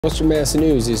Western Mass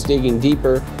News is digging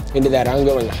deeper into that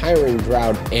ongoing hiring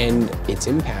drought and its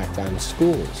impact on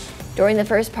schools. During the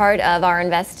first part of our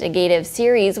investigative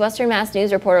series, Western Mass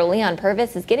News reporter Leon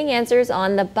Purvis is getting answers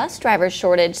on the bus driver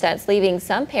shortage that's leaving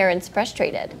some parents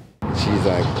frustrated. She's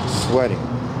like sweating.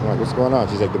 I'm like, what's going on?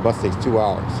 She's like, the bus takes 2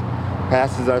 hours.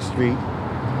 Passes our street,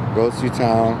 goes through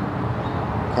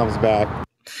town, comes back.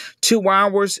 2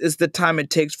 hours is the time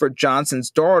it takes for Johnson's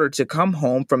daughter to come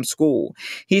home from school.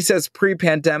 He says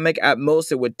pre-pandemic, at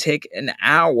most it would take an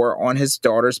hour on his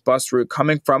daughter's bus route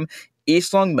coming from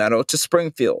East Longmeadow to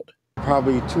Springfield.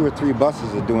 Probably 2 or 3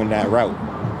 buses are doing that route,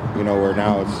 where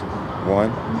now it's one,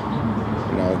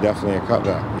 definitely a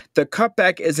cutback. The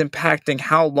cutback is impacting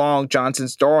how long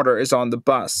Johnson's daughter is on the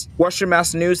bus. Western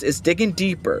Mass News is digging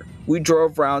deeper. We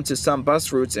drove around to some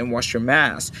bus routes in Western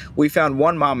Mass. We found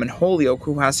one mom in Holyoke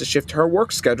who has to shift her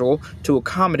work schedule to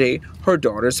accommodate her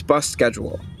daughter's bus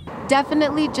schedule.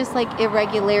 Definitely just like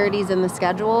irregularities in the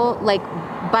schedule,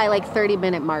 by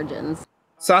 30-minute margins.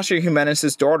 Sasha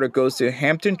Jimenez's daughter goes to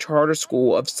Hampton Charter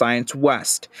School of Science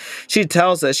West. She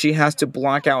tells us she has to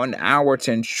block out an hour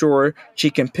to ensure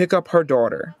she can pick up her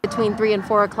daughter. Between 3 and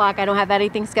 4 o'clock, I don't have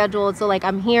anything scheduled, so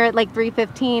I'm here at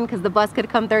 3:15 because the bus could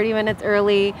come 30 minutes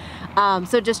early.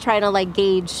 So just trying to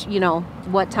gauge,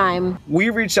 what time. We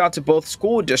reached out to both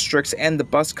school districts and the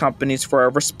bus companies for a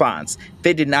response.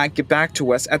 They did not get back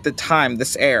to us at the time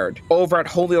this aired. Over at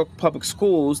Holyoke Public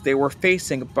Schools, they were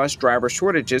facing bus driver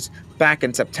shortages back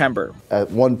in September. At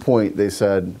one point they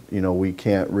said, we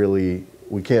can't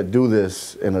do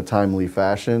this in a timely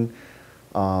fashion.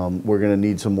 We're going to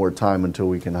need some more time until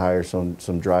we can hire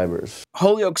some drivers.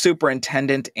 Holyoke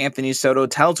Superintendent Anthony Soto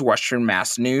tells Western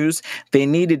Mass News they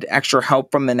needed extra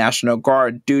help from the National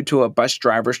Guard due to a bus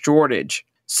driver shortage.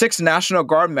 6 National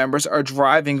Guard members are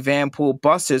driving Vanpool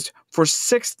buses for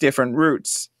 6 different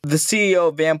routes. The CEO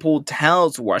of Vanpool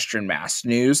tells Western Mass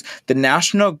News the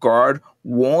National Guard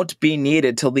won't be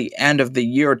needed till the end of the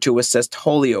year to assist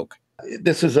Holyoke.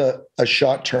 This is a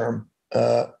short-term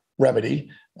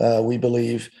remedy. We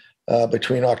believe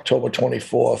between October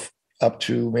 24th up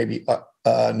to maybe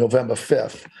November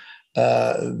 5th,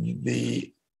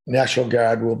 the National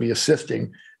Guard will be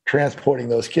assisting transporting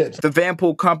those kids. The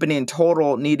Vanpool company in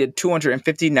total needed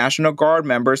 250 National Guard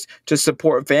members to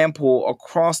support Vanpool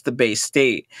across the Bay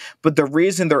State. But the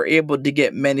reason they're able to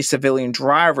get many civilian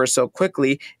drivers so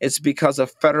quickly is because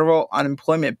of federal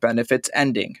unemployment benefits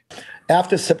ending.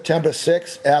 After September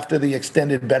 6th, after the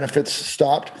extended benefits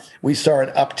stopped, we saw an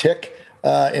uptick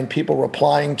in people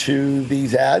replying to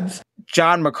these ads.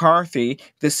 John McCarthy,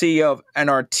 the CEO of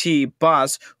NRT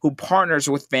Bus, who partners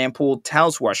with Vanpool,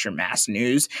 tells Western Mass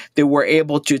News they were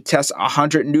able to test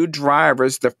 100 new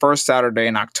drivers the first Saturday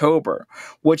in October,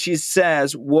 which he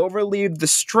says will relieve the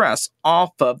stress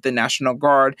off of the National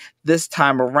Guard this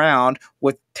time around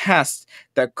with tests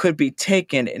that could be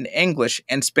taken in English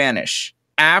and Spanish.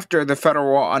 After the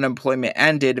federal unemployment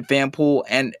ended, Vanpool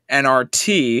and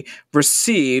NRT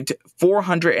received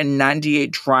 498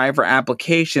 driver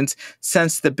applications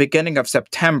since the beginning of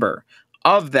September.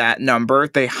 Of that number,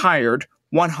 they hired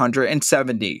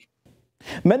 170.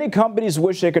 Many companies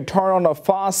wish they could turn on a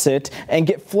faucet and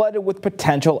get flooded with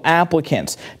potential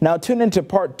applicants. Now tune into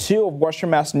part 2 of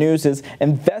Western Mass News'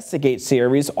 Investigate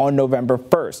series on November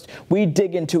 1st. We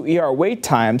dig into ER wait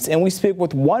times and we speak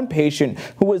with one patient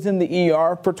who was in the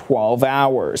ER for 12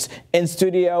 hours. In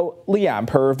studio, Leon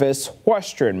Purvis,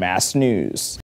 Western Mass News.